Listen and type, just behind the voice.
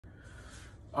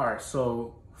All right,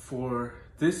 so for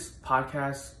this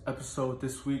podcast episode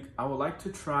this week, I would like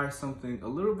to try something a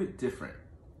little bit different.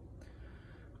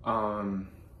 Um,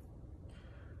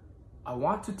 I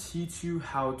want to teach you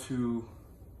how to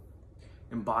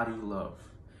embody love.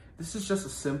 This is just a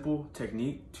simple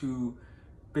technique to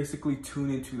basically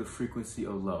tune into the frequency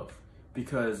of love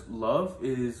because love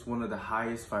is one of the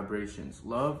highest vibrations.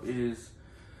 Love is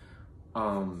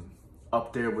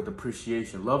up there with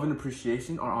appreciation. Love and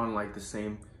appreciation are on like the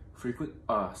same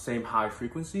high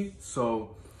frequency.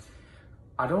 So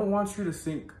I don't want you to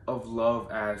think of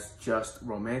love as just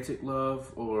romantic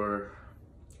love or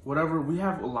whatever. We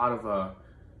have a lot of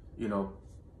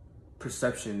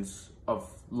perceptions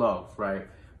of love, right?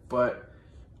 But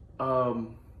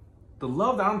the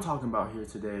love that I'm talking about here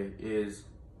today is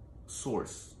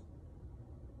source.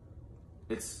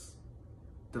 It's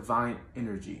divine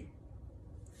energy.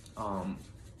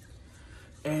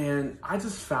 And I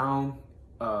just found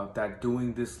that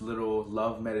doing this little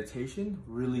love meditation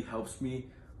really helps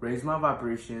me raise my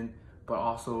vibration, but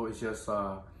also it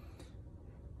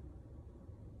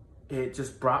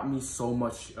just brought me so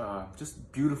much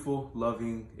just beautiful,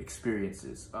 loving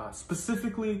experiences.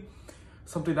 Specifically,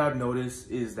 something that I've noticed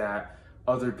is that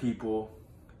other people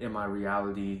in my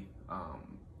reality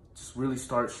just really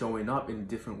start showing up in a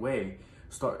different way.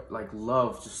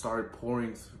 Love just started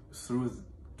pouring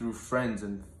through friends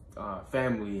and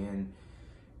family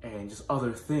and just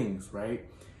other things, right?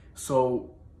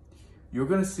 So you're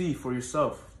gonna see for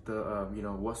yourself the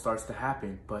what starts to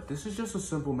happen. But this is just a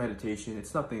simple meditation.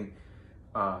 It's nothing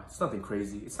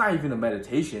crazy. It's not even a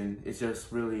meditation. It's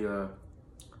just really a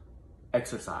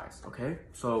exercise. Okay,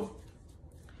 so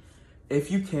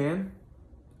if you can,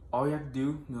 all you have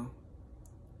to do,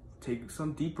 take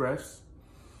some deep breaths.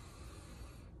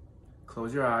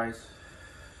 Close your eyes.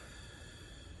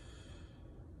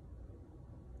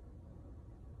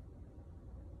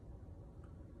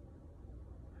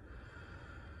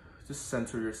 Just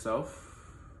center yourself.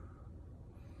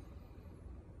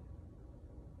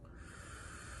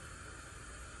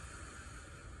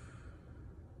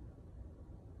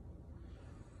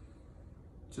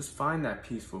 Just find that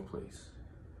peaceful place.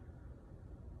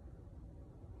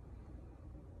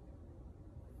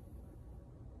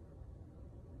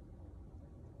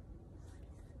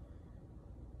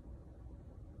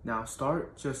 Now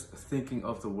start just thinking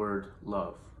of the word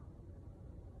love.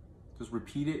 Just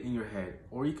repeat it in your head,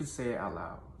 or you can say it out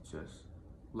loud. Just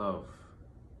love.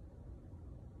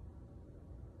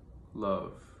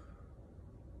 Love.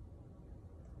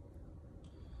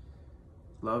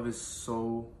 Love is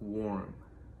so warm.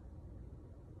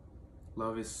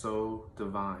 Love is so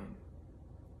divine.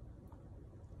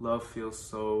 Love feels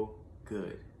so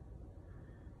good.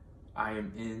 I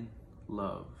am in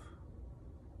love.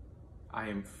 I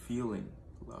am feeling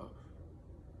love.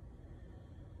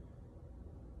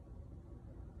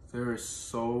 There is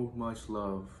so much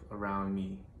love around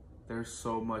me. There's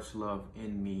so much love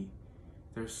in me.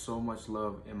 There's so much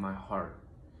love in my heart.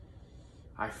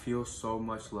 I feel so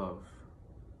much love.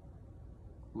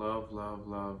 Love, love,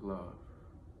 love, love.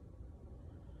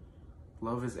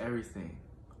 Love is everything.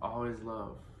 All is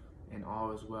love and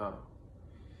all is well.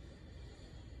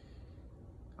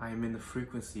 I am in the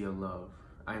frequency of love.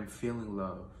 I am feeling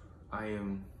love. I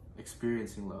am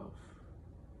experiencing love.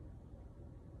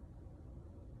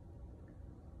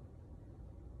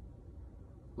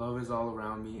 Love is all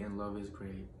around me and love is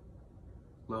great.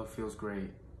 Love feels great.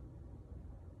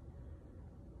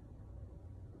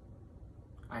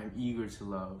 I am eager to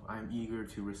love. I am eager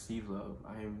to receive love.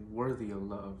 I am worthy of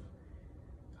love.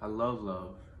 I love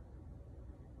love.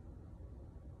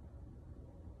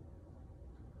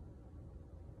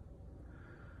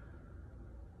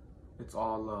 It's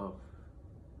all love.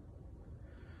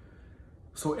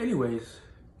 So anyways,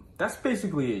 that's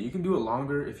basically it. You can do it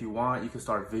longer if you want. You can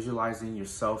start visualizing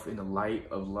yourself in the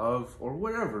light of love or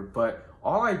whatever. But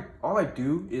all I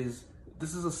do is,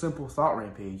 this is a simple thought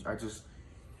rampage. I just,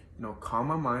 calm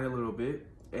my mind a little bit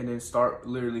and then start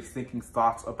literally thinking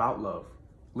thoughts about love.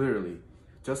 Literally.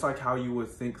 Just like how you would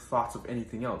think thoughts of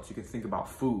anything else. You can think about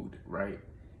food, right?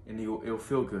 And it'll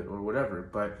feel good or whatever.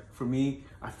 But for me,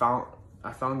 I found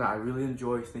that I really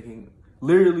enjoy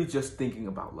literally just thinking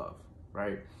about love,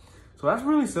 right? So that's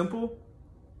really simple.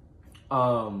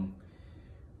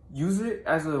 Use it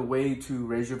as a way to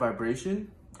raise your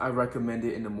vibration. I recommend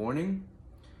it in the morning.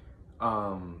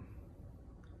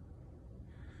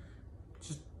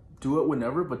 Just do it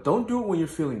whenever, but don't do it when you're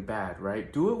feeling bad,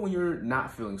 right? Do it when you're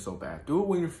not feeling so bad. Do it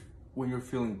when you're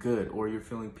feeling good or you're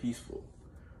feeling peaceful,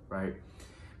 right?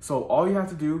 So all you have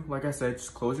to do, like I said,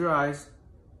 just close your eyes.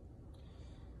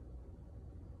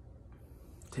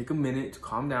 take a minute to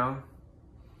calm down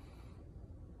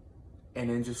and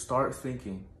then just start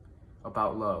thinking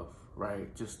about love,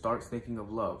 right? Just start thinking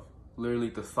of love. Literally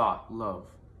the thought, love.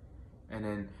 And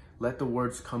then let the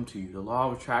words come to you. The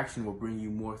law of attraction will bring you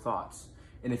more thoughts.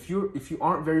 And if you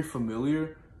aren't very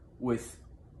familiar with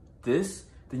this,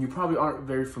 then you probably aren't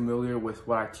very familiar with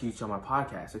what I teach on my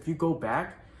podcast. If you go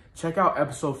back, check out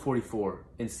episode 44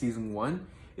 in season 1.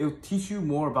 It'll teach you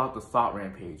more about the thought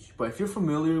rampage. But if you're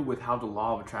familiar with how the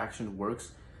law of attraction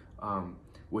works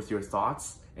with your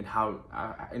thoughts and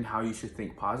how you should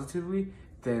think positively,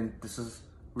 then this is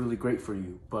really great for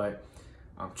you. But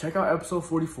check out episode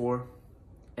 44,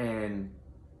 and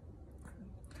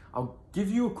I'll give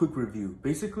you a quick review.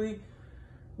 Basically,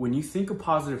 when you think a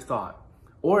positive thought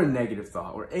or a negative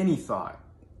thought or any thought,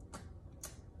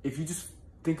 if you just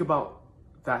think about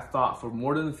that thought for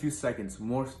more than a few seconds,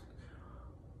 more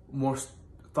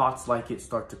thoughts like it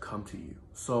start to come to you.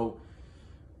 So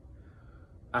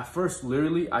at first,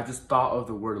 literally, I just thought of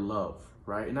the word love,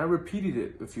 right? And I repeated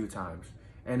it a few times,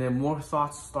 and then more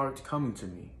thoughts start coming to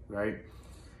me, right?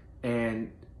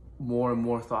 And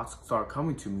more thoughts start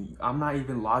coming to me. I'm not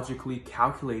even logically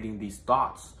calculating these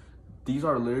thoughts. These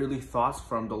are literally thoughts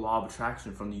from the law of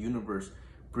attraction, from the universe,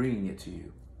 bringing it to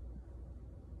you.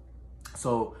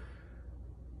 So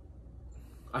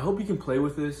I hope you can play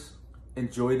with this,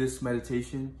 enjoy this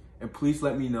meditation, and please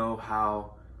let me know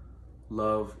how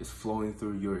love is flowing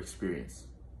through your experience.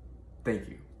 Thank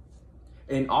you.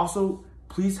 And also,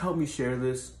 please help me share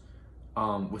this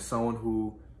with someone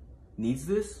who needs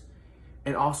this.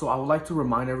 And also, I would like to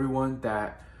remind everyone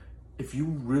that if you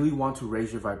really want to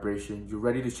raise your vibration, you're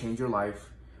ready to change your life,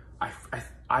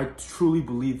 I truly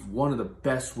believe one of the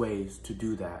best ways to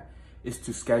do that is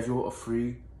to schedule a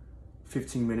free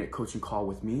 15-minute coaching call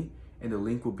with me, and the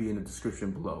link will be in the description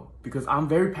below. Because I'm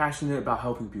very passionate about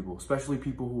helping people, especially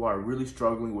people who are really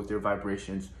struggling with their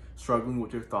vibrations, struggling with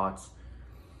their thoughts.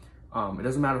 It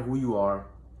doesn't matter who you are.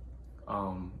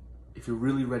 If you're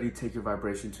really ready to take your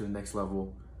vibration to the next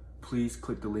level, please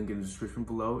click the link in the description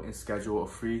below and schedule a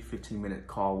free 15-minute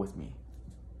call with me.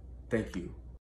 Thank you.